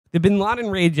the Bin Laden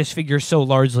raid just figures so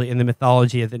largely in the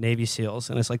mythology of the Navy SEALs,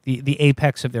 and it's like the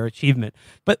apex of their achievement.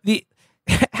 But the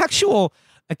actual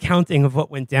accounting of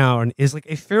what went down is like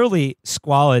a fairly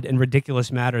squalid and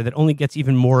ridiculous matter that only gets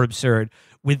even more absurd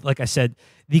with, like I said,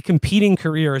 the competing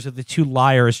careers of the two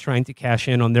liars trying to cash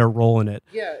in on their role in it.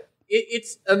 Yeah,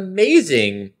 it's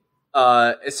amazing,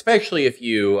 especially if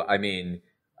you, I mean,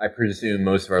 I presume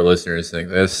most of our listeners think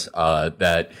this,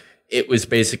 that it was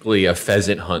basically a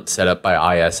pheasant hunt set up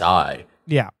by ISI.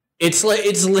 Yeah. It's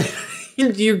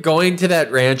you're going to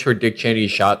that ranch where Dick Cheney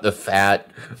shot the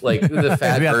fat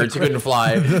birds who couldn't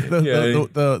fly.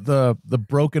 The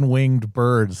broken winged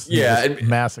birds. Yeah, and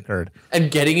massacred. And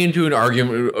getting into an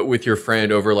argument with your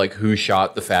friend over like who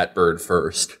shot the fat bird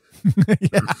first.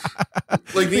 Yeah.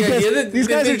 Like the idea that these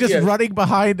guys are just running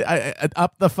behind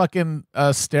up the fucking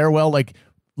stairwell like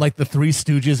the Three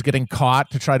Stooges getting caught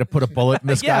to try to put a bullet in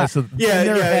this guy. So in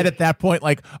their head at that point,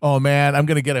 like, oh man, I'm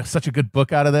going to get such a good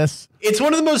book out of this. It's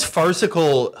one of the most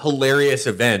farcical, hilarious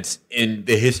events in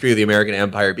the history of the American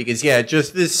Empire because,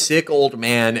 just this sick old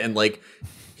man and like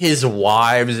his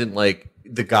wives and like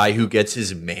the guy who gets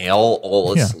his mail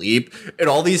all asleep and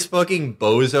all these fucking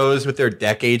bozos with their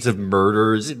decades of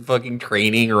murders and fucking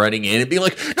training running in and being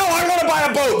like, no, I want to buy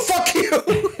a boat. Fuck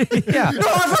you. Yeah. No,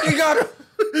 I fucking got it.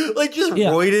 Like just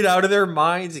roided out of their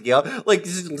minds, like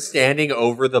just standing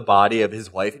over the body of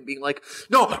his wife and being like,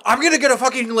 "No, I'm gonna get a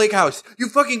fucking lake house. You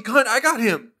fucking cunt! I got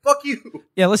him. Fuck you."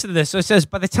 Yeah, listen to this. So it says,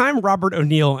 by the time Robert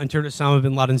O'Neill entered Osama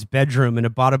bin Laden's bedroom in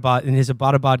his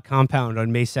Abbottabad compound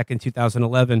on May 2nd,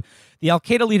 2011, the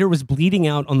Al-Qaeda leader was bleeding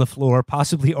out on the floor,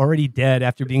 possibly already dead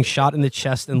after being shot in the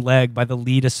chest and leg by the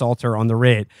lead assaulter on the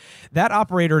raid. That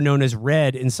operator, known as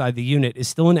Red inside the unit, is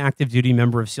still an active duty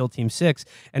member of SEAL Team 6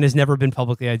 and has never been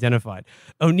publicly identified.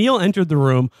 O'Neill entered the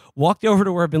room, walked over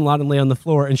to where bin Laden lay on the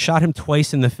floor, and shot him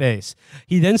twice in the face.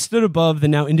 He then stood above the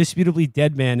now indisputably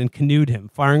dead man and canoed him,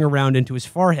 firing a round into his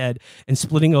forehead and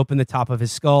splitting open the top of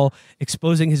his skull,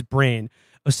 exposing his brain.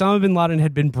 Osama bin Laden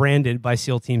had been branded by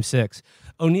SEAL Team 6.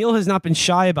 O'Neill has not been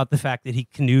shy about the fact that he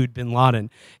canoed bin Laden.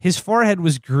 His forehead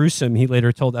was gruesome, he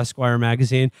later told Esquire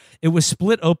magazine. It was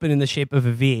split open in the shape of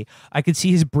a V. I could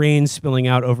see his brain spilling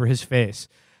out over his face.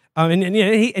 And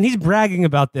he's bragging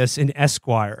about this in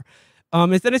Esquire.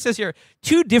 And then it says here,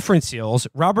 two different SEALs,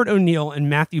 Robert O'Neill and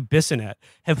Matthew Bissonnette,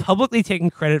 have publicly taken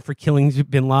credit for killing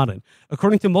bin Laden.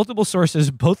 According to multiple sources,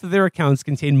 both of their accounts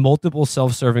contain multiple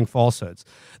self-serving falsehoods.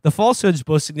 The falsehoods,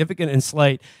 both significant and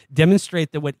slight,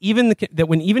 demonstrate that when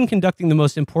even conducting the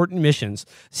most important missions,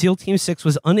 SEAL Team 6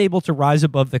 was unable to rise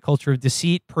above the culture of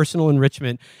deceit, personal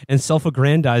enrichment, and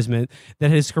self-aggrandizement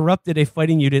that has corrupted a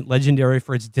fighting unit legendary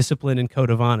for its discipline and code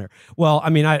of honor. Well, I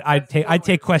mean, I'd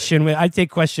take question with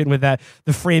that,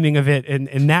 the framing of it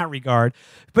in that regard.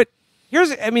 But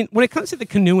when it comes to the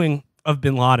canoeing of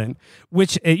bin Laden,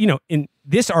 which, in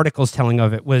this article's telling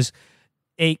of it was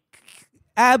a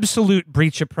absolute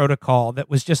breach of protocol that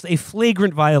was just a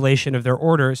flagrant violation of their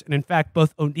orders. And in fact,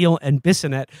 both O'Neill and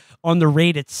Bissonnette on the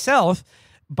raid itself,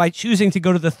 by choosing to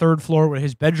go to the third floor where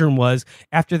his bedroom was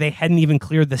after they hadn't even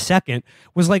cleared the second,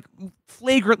 was like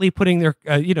flagrantly putting their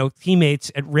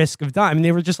teammates at risk of dying. I mean,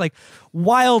 they were just like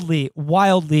wildly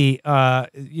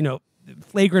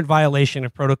flagrant violation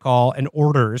of protocol and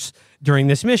orders during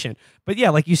this mission. But yeah,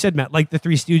 like you said, Matt, like the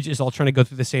Three Stooges all trying to go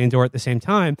through the same door at the same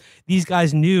time, these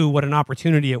guys knew what an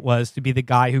opportunity it was to be the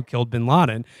guy who killed bin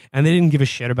Laden, and they didn't give a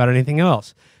shit about anything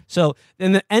else. So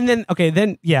then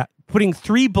putting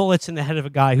 3 bullets in the head of a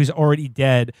guy who's already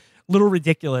dead, little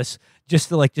ridiculous, just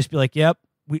be like, yep,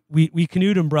 we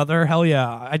canoed him, brother. Hell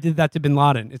yeah, I did that to bin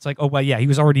Laden. It's like, oh well, yeah, he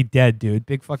was already dead, dude.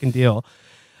 Big fucking deal.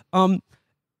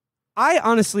 I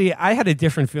honestly had a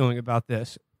different feeling about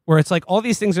this, where it's like all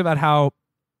these things about how,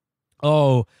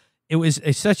 it was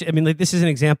this is an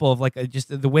example of like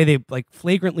just the way they like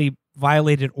flagrantly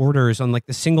violated orders on like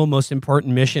the single most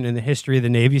important mission in the history of the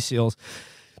Navy SEALs.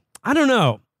 I don't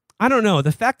know.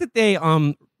 The fact that they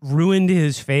ruined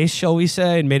his face, shall we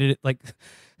say, and made it like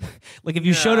if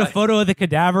you showed a photo of the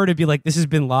cadaver to be like, this is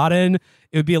bin Laden,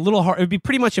 it would be a little hard. It would be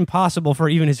pretty much impossible for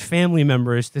even his family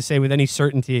members to say with any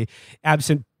certainty,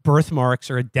 absent birthmarks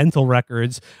or dental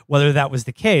records, whether that was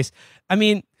the case. I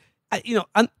mean,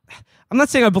 I'm not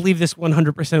saying I believe this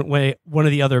 100% way, one or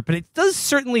the other, but it does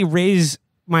certainly raise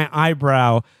my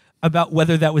eyebrow about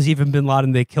whether that was even bin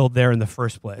Laden they killed there in the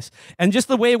first place. And just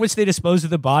the way in which they disposed of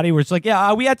the body, where it's like,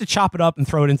 we had to chop it up and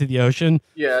throw it into the ocean.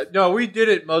 Yeah, no, we did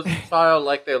it Muslim style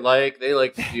like they like. They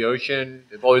like the ocean.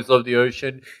 They've always loved the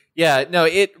ocean. Yeah, no,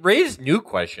 it raised new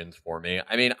questions for me.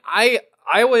 I mean,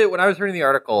 when I was reading the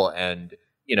article and,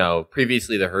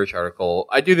 previously the Hirsch article,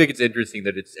 I do think it's interesting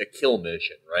that it's a kill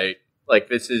mission, right? Like,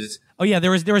 this is... Oh, yeah,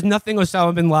 there was nothing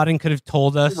Osama bin Laden could have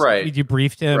told us right. if we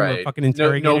debriefed him or fucking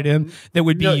interrogated him that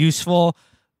would be useful.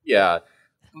 Yeah.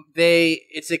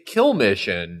 It's a kill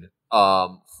mission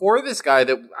for this guy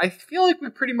that I feel like we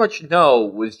pretty much know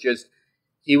was just...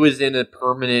 He was in a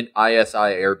permanent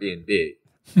ISI Airbnb.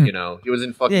 You know, he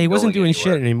wasn't fucking. Yeah, he wasn't doing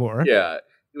anywhere. shit anymore. Yeah,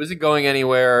 he wasn't going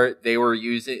anywhere. They were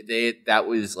using that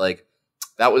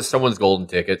was someone's golden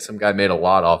ticket. Some guy made a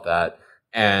lot off that,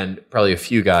 and probably a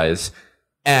few guys.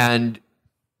 And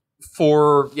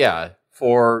for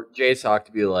JSOC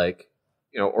to be like,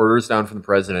 you know, orders down from the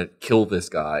president, kill this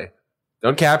guy,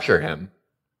 don't capture him.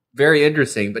 Very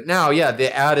interesting. But now, yeah,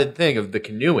 the added thing of the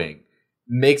canoeing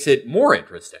makes it more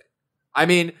interesting. I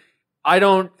mean, I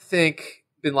don't think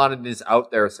bin Laden is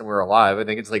out there somewhere alive. I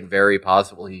think it's like very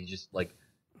possible he just like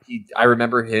I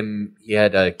remember him. He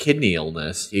had a kidney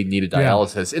illness. He needed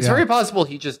dialysis. It's very possible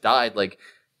he just died like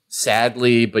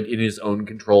sadly, but in his own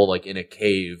control, like in a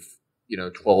cave.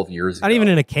 12 years ago. Not even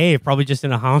in a cave, probably just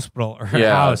in a hospital or a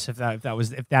house. If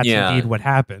that's indeed what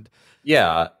happened.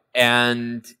 Yeah,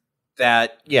 and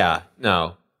that. Yeah,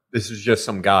 no. This is just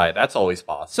some guy. That's always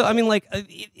possible. So, I mean, like,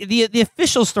 the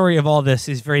official story of all this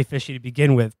is very fishy to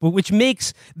begin with, but which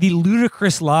makes the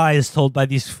ludicrous lies told by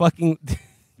these fucking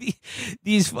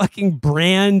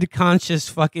brand conscious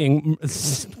fucking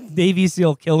Navy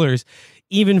SEAL killers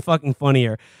even fucking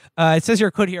funnier. It says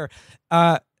here, quote here,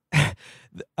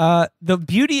 the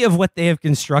beauty of what they have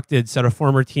constructed, said a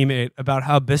former teammate about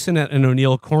how Bissonnette and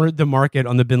O'Neill cornered the market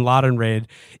on the bin Laden raid,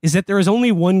 is that there is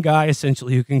only one guy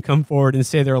essentially who can come forward and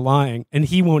say they're lying, and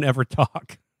he won't ever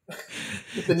talk.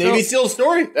 The Navy SEAL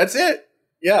story. That's it.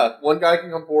 Yeah, one guy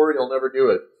can come forward, he'll never do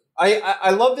it. I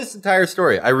love this entire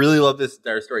story. I really love this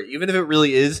entire story, even if it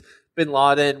really is bin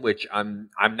Laden, which I'm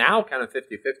now kind of 50-50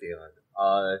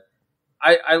 on.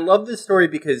 I love this story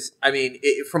because I mean,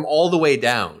 from all the way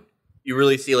down. You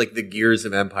really see like the gears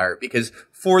of empire because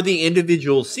for the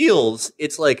individual SEALs,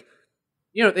 it's like,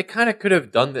 they kind of could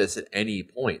have done this at any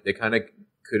point. They kind of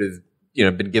could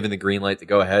have, been given the green light to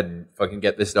go ahead and fucking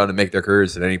get this done and make their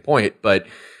careers at any point. But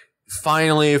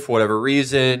finally, for whatever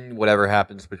reason, whatever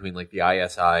happens between like the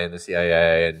ISI and the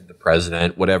CIA and the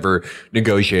president, whatever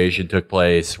negotiation took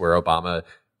place where Obama,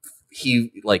 he's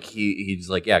like,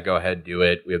 yeah, go ahead and do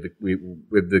it.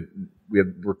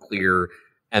 We're clear.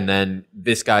 And then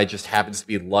this guy just happens to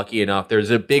be lucky enough. There's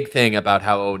a big thing about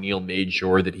how O'Neill made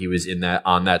sure that he was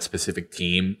on that specific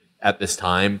team at this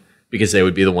time because they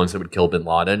would be the ones that would kill bin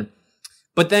Laden.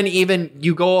 But then even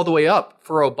you go all the way up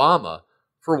for Obama,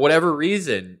 for whatever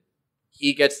reason,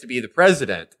 he gets to be the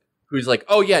president who's like,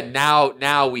 oh yeah,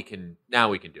 now we can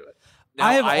do it. Now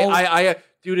I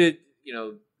due to,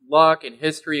 luck and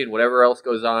history and whatever else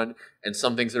goes on and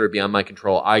some things that are beyond my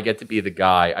control, I get to be the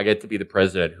guy, I get to be the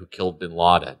president who killed bin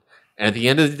Laden. And at the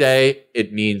end of the day,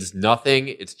 it means nothing.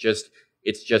 It's just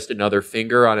another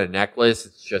finger on a necklace.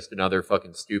 It's just another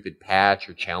fucking stupid patch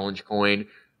or challenge coin.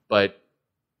 But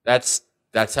that's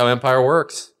how empire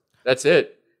works. That's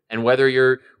it. And whether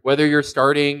you're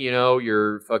starting,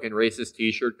 your fucking racist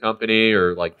t-shirt company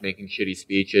or like making shitty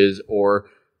speeches or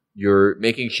you're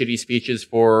making shitty speeches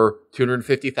for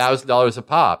 $250,000 a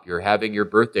pop. You're having your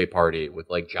birthday party with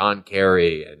like John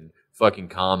Kerry and fucking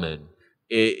Common.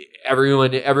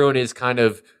 Everyone is kind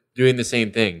of doing the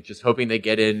same thing, just hoping they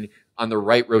get in on the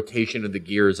right rotation of the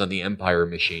gears on the empire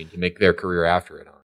machine to make their career after it on.